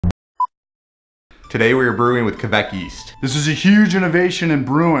Today we are brewing with Kveik Yeast. This is a huge innovation in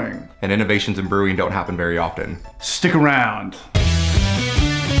brewing. And innovations in brewing don't happen very often. Stick around.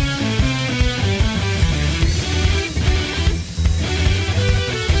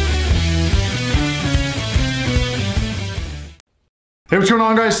 Hey, what's going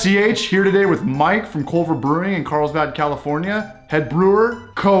on guys? CH here today with Mike from Culver Brewing in Carlsbad, California. Head brewer,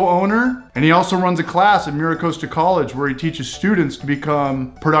 co-owner, and he also runs a class at Miracosta College where he teaches students to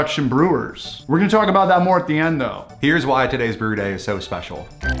become production brewers. We're gonna talk about that more at the end though. Here's why today's brew day is so special.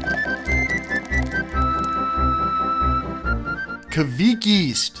 Kveik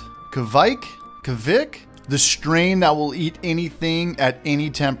Yeast. Kveik? The strain that will eat anything at any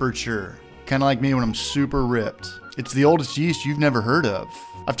temperature. Kind of like me when I'm super ripped. It's the oldest yeast you've never heard of.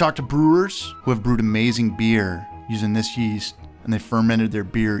 I've talked to brewers who have brewed amazing beer using this yeast, and they fermented their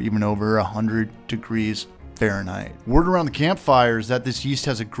beer even over 100 degrees Fahrenheit. Word around the campfire is that this yeast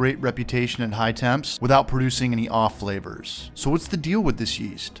has a great reputation at high temps without producing any off flavors. So what's the deal with this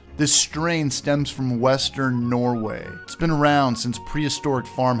yeast? This strain stems from Western Norway. It's been around since prehistoric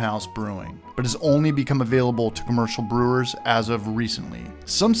farmhouse brewing, but has only become available to commercial brewers as of recently.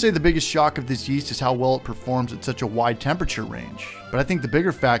 Some say the biggest shock of this yeast is how well it performs at such a wide temperature range. But I think the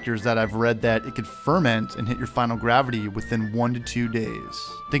bigger factor is that I've read that it could ferment and hit your final gravity within 1 to 2 days.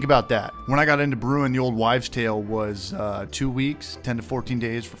 Think about that. When I got into brewing, the old wives' tale was 2 weeks, 10 to 14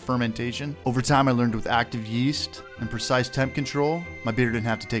 days for fermentation. Over time, I learned with active yeast and precise temp control, my beer didn't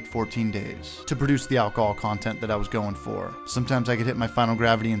have to take 14 days to produce the alcohol content that I was going for. Sometimes I could hit my final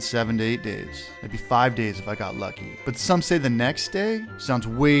gravity in 7 to 8 days, maybe 5 days if I got lucky. But some say the next day sounds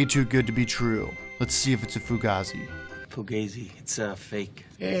way too good to be true. Let's see if it's a Fugazi. Fugazi, it's fake.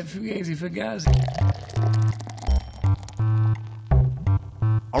 Yeah, Fugazi.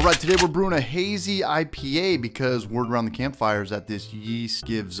 All right, today we're brewing a Hazy IPA because word around the campfire is that this yeast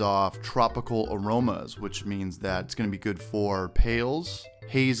gives off tropical aromas, which means that it's gonna be good for pales,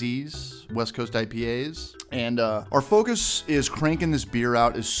 hazies, West Coast IPAs. And our focus is cranking this beer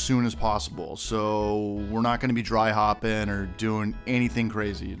out as soon as possible. So we're not gonna be dry hopping or doing anything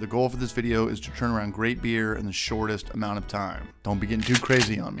crazy. The goal for this video is to turn around great beer in the shortest amount of time. Don't be getting too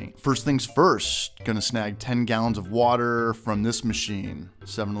crazy on me. First things first, gonna snag 10 gallons of water from this machine.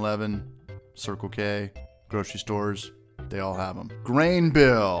 7-Eleven, Circle K, grocery stores. They all have them. Grain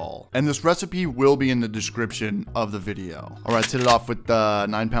bill. And this recipe will be in the description of the video. All right, let's hit it off with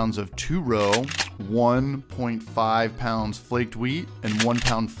 9 pounds of 2-row, 1.5 pounds flaked wheat, and 1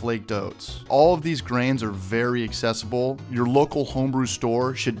 pound flaked oats. All of these grains are very accessible. Your local homebrew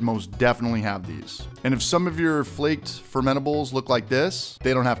store should most definitely have these. And if some of your flaked fermentables look like this,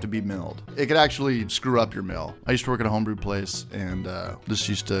 they don't have to be milled. It could actually screw up your mill. I used to work at a homebrew place, and this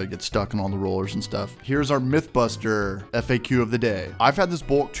used to get stuck in all the rollers and stuff. Here's our Mythbuster FAQ of the day. I've had this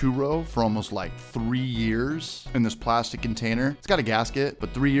bulk 2-row for almost like 3 years in this plastic container. It's got a gasket,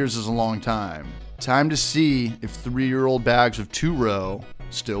 but 3 years is a long time. Time to see if 3-year-old bags of 2-row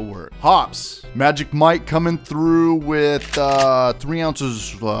still work. Hops. Magic Mike coming through with 3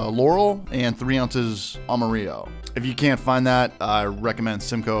 ounces Loral and 3 ounces Amarillo. If you can't find that, I recommend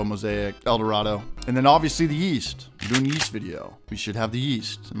Simcoe, Mosaic, Eldorado. And then obviously the yeast. I'm doing a yeast video. We should have the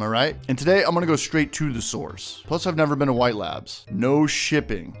yeast, am I right? And today I'm gonna go straight to the source. Plus I've never been to White Labs. No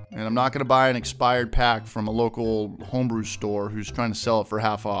shipping. And I'm not gonna buy an expired pack from a local homebrew store who's trying to sell it for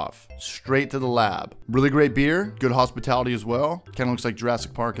half off. Straight to the lab. Really great beer, good hospitality as well. Kinda looks like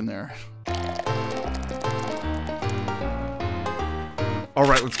Jurassic Park in there. All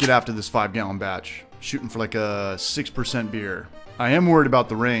right, let's get after this 5-gallon batch. Shooting for like a 6% beer. I am worried about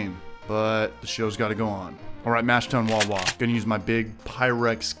the rain, but the show's gotta go on. All right, mash tun wah wah. Gonna use my big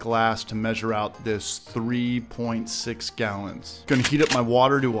Pyrex glass to measure out this 3.6 gallons. Gonna heat up my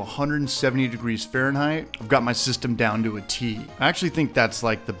water to 170 degrees Fahrenheit. I've got my system down to a T. I actually think that's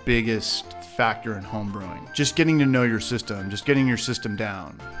like the biggest factor in home brewing. Just getting to know your system, just getting your system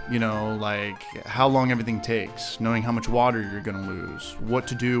down. You know, like how long everything takes, knowing how much water you're gonna lose, what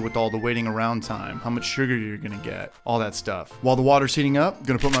to do with all the waiting around time, how much sugar you're gonna get, all that stuff. While the water's heating up, I'm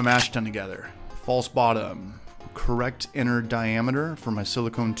gonna put my mash tun together. False bottom, correct inner diameter for my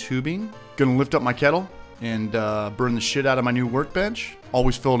silicone tubing. Gonna lift up my kettle and burn the shit out of my new workbench.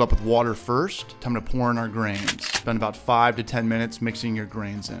 Always fill it up with water first. Time to pour in our grains. Spend about 5 to 10 minutes mixing your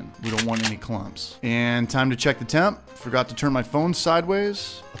grains in. We don't want any clumps. And time to check the temp. Forgot to turn my phone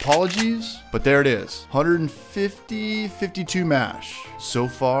sideways. Apologies, but there it is. 150, 52 mash. So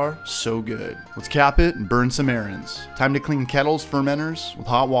far, so good. Let's cap it and burn some errands. Time to clean kettles, fermenters with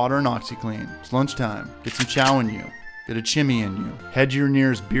hot water and OxyClean. It's lunchtime. Get some chow in you. Get a chimney in you. Head to your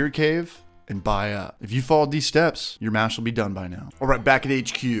nearest beer cave and buy up. If you followed these steps, your mash will be done by now. All right, back at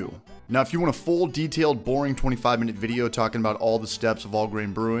HQ. Now, if you want a full, detailed, boring 25-minute video talking about all the steps of all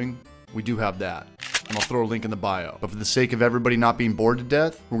grain brewing, we do have that. And I'll throw a link in the bio. But for the sake of everybody not being bored to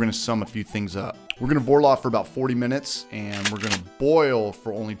death, we're gonna sum a few things up. We're gonna Vorloff for about 40 minutes, and we're gonna boil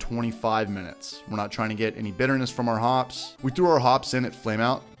for only 25 minutes. We're not trying to get any bitterness from our hops. We threw our hops in at flame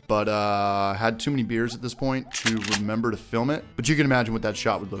out, but had too many beers at this point to remember to film it. But you can imagine what that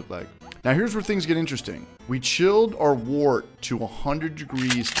shot would look like. Now here's where things get interesting. We chilled our wort to 100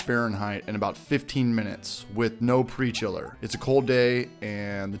 degrees Fahrenheit in about 15 minutes with no pre-chiller. It's a cold day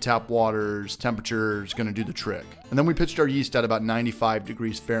and the tap water's temperature is gonna do the trick. And then we pitched our yeast at about 95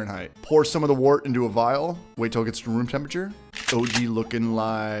 degrees Fahrenheit. Pour some of the wort into a vial, wait till it gets to room temperature. OG looking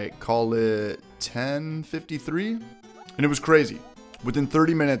like, call it 1053. And it was crazy. Within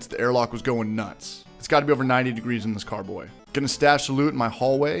 30 minutes, the airlock was going nuts. It's gotta be over 90 degrees in this carboy. Gonna stash the loot in my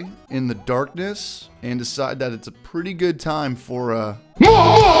hallway in the darkness and decide that it's a pretty good time for a...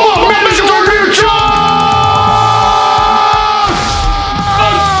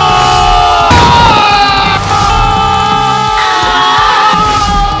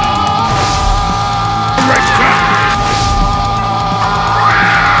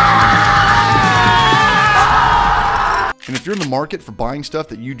 And if you're in the market for buying stuff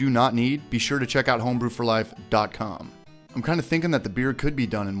that you do not need, be sure to check out homebrewforlife.com. I'm kind of thinking that the beer could be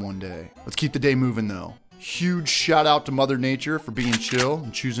done in one day. Let's keep the day moving though. Huge shout out to Mother Nature for being chill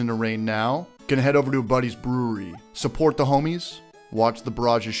and choosing to rain now. Gonna head over to a buddy's brewery. Support the homies, watch the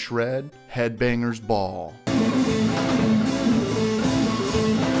barrages shred, headbangers ball.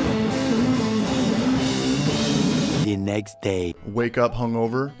 The next day. Wake up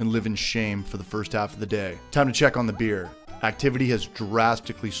hungover and live in shame for the first half of the day. Time to check on the beer. Activity has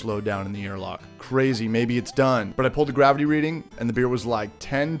drastically slowed down in the airlock. Crazy, maybe it's done. But I pulled the gravity reading and the beer was like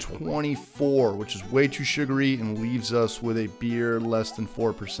 1024, which is way too sugary and leaves us with a beer less than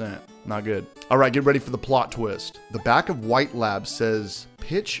 4%. Not good. All right, get ready for the plot twist. The back of White Lab says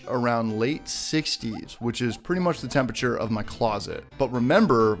pitch around late 60s, which is pretty much the temperature of my closet. But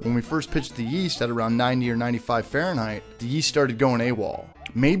remember, when we first pitched the yeast at around 90 or 95 Fahrenheit, the yeast started going AWOL.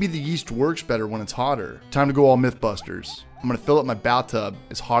 Maybe the yeast works better when it's hotter. Time to go all Mythbusters. I'm gonna fill up my bathtub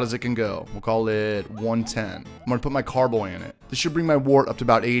as hot as it can go. We'll call it 110. I'm gonna put my carboy in it. This should bring my wort up to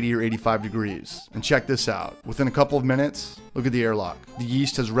about 80 or 85 degrees. And check this out. Within a couple of minutes, look at the airlock. The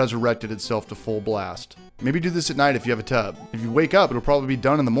yeast has resurrected itself to full blast. Maybe do this at night if you have a tub. If you wake up, it'll probably be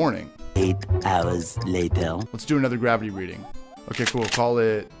done in the morning. 8 hours later. Let's do another gravity reading. Okay, cool, call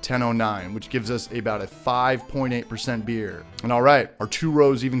it 1009, which gives us about a 5.8% beer. And all right, our 2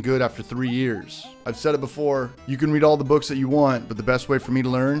 rows even good after 3 years. I've said it before, you can read all the books that you want, but the best way for me to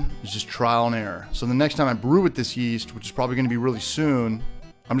learn is just trial and error. So the next time I brew with this yeast, which is probably gonna be really soon,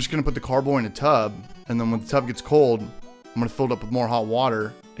 I'm just gonna put the carboy in a tub, and then when the tub gets cold, I'm gonna fill it up with more hot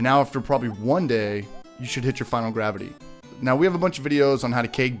water. And now after probably 1 day, you should hit your final gravity. Now we have a bunch of videos on how to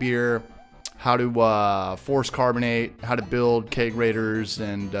keg beer, how to force carbonate, how to build keg raters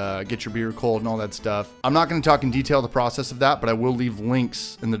and get your beer cold and all that stuff. I'm not gonna talk in detail the process of that, but I will leave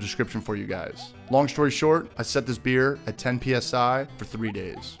links in the description for you guys. Long story short, I set this beer at 10 PSI for 3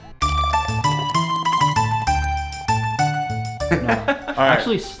 days.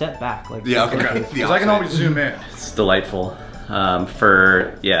 Actually step back. Like, Yeah, okay. Because I can always zoom in. It's delightful.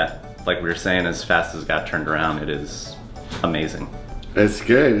 Like we were saying, as fast as it got turned around, it is amazing. It's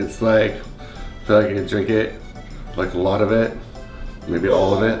good. It's like, I feel like I could drink it, like a lot of it, maybe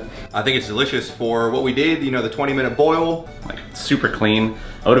all of it. I think it's delicious for what we did, you know, the 20-minute boil. Like super clean.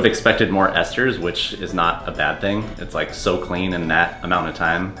 I would have expected more esters, which is not a bad thing. It's like so clean in that amount of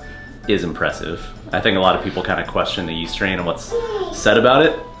time is impressive. I think a lot of people kind of question the yeast strain and what's said about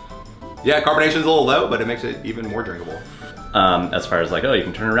it. Yeah, carbonation's a little low, but it makes it even more drinkable. As far as like, oh, you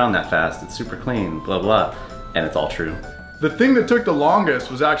can turn it around that fast, it's super clean, blah, blah, and it's all true. The thing that took the longest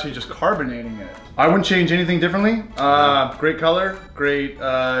was actually just carbonating it. I wouldn't change anything differently. Great color, great,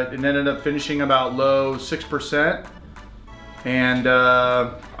 it ended up finishing about low 6%. And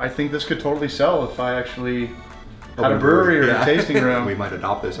I think this could totally sell if I actually had a brewery or a tasting room. We might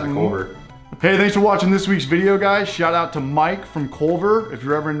adopt this at Culver. Hey, thanks for watching this week's video, guys. Shout out to Mike from Culver. If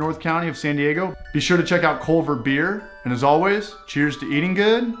you're ever in North County of San Diego, be sure to check out Culver Beer. And as always, cheers to eating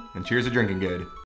good. And cheers to drinking good.